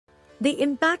The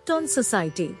impact on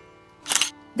society.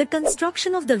 The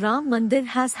construction of the Ram Mandir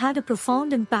has had a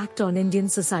profound impact on Indian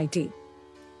society.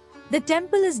 The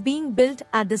temple is being built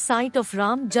at the site of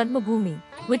Ram Janmabhoomi,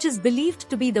 which is believed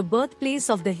to be the birthplace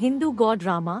of the Hindu god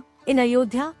Rama, in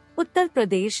Ayodhya, Uttar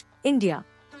Pradesh, India.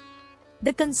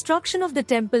 The construction of the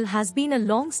temple has been a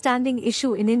long-standing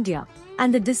issue in India,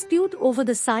 and the dispute over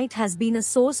the site has been a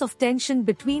source of tension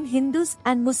between Hindus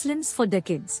and Muslims for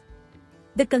decades.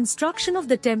 The construction of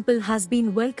the temple has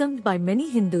been welcomed by many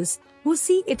Hindus, who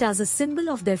see it as a symbol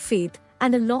of their faith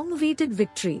and a long-awaited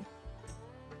victory.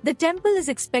 The temple is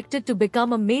expected to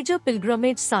become a major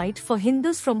pilgrimage site for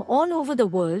Hindus from all over the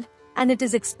world, and it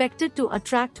is expected to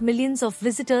attract millions of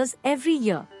visitors every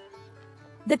year.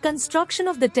 The construction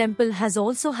of the temple has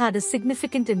also had a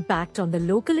significant impact on the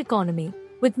local economy,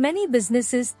 with many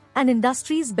businesses and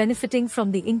industries benefiting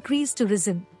from the increased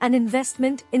tourism and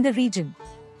investment in the region.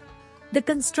 The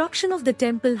construction of the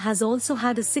temple has also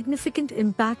had a significant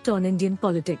impact on Indian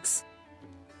politics.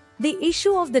 The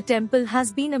issue of the temple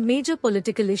has been a major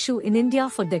political issue in India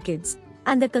for decades,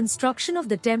 and the construction of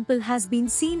the temple has been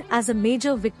seen as a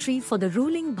major victory for the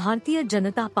ruling Bharatiya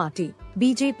Janata Party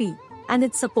 (BJP) and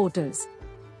its supporters.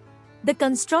 The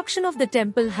construction of the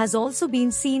temple has also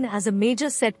been seen as a major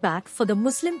setback for the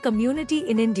Muslim community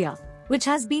in India, which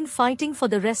has been fighting for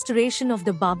the restoration of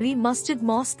the Babri Masjid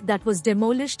Mosque that was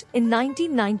demolished in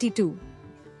 1992.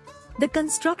 The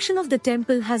construction of the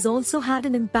temple has also had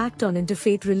an impact on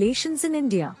interfaith relations in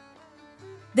India.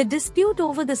 The dispute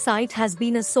over the site has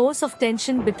been a source of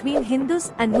tension between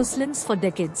Hindus and Muslims for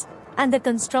decades, and the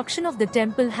construction of the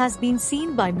temple has been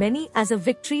seen by many as a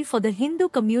victory for the Hindu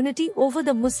community over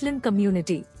the Muslim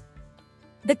community.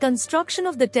 The construction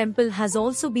of the temple has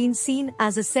also been seen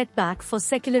as a setback for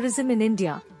secularism in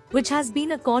India, which has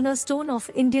been a cornerstone of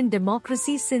Indian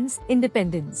democracy since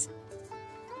independence.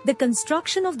 The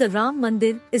construction of the Ram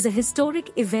Mandir is a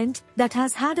historic event that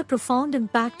has had a profound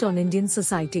impact on Indian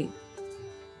society.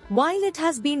 While it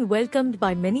has been welcomed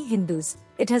by many Hindus,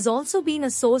 it has also been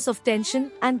a source of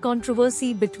tension and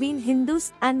controversy between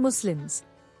Hindus and Muslims.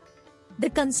 The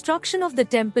construction of the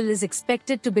temple is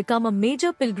expected to become a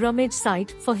major pilgrimage site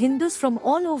for Hindus from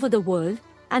all over the world,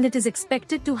 and it is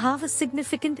expected to have a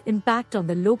significant impact on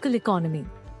the local economy.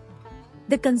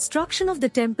 The construction of the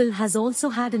temple has also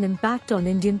had an impact on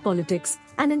Indian politics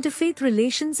and interfaith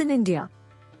relations in India.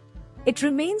 It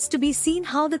remains to be seen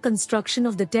how the construction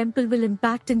of the temple will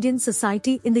impact Indian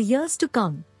society in the years to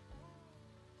come.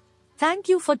 Thank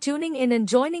you for tuning in and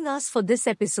joining us for this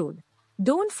episode.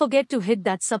 Don't forget to hit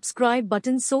that subscribe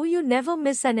button so you never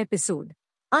miss an episode.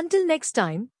 Until next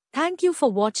time, thank you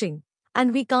for watching,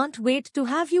 and we can't wait to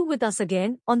have you with us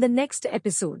again on the next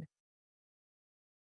episode.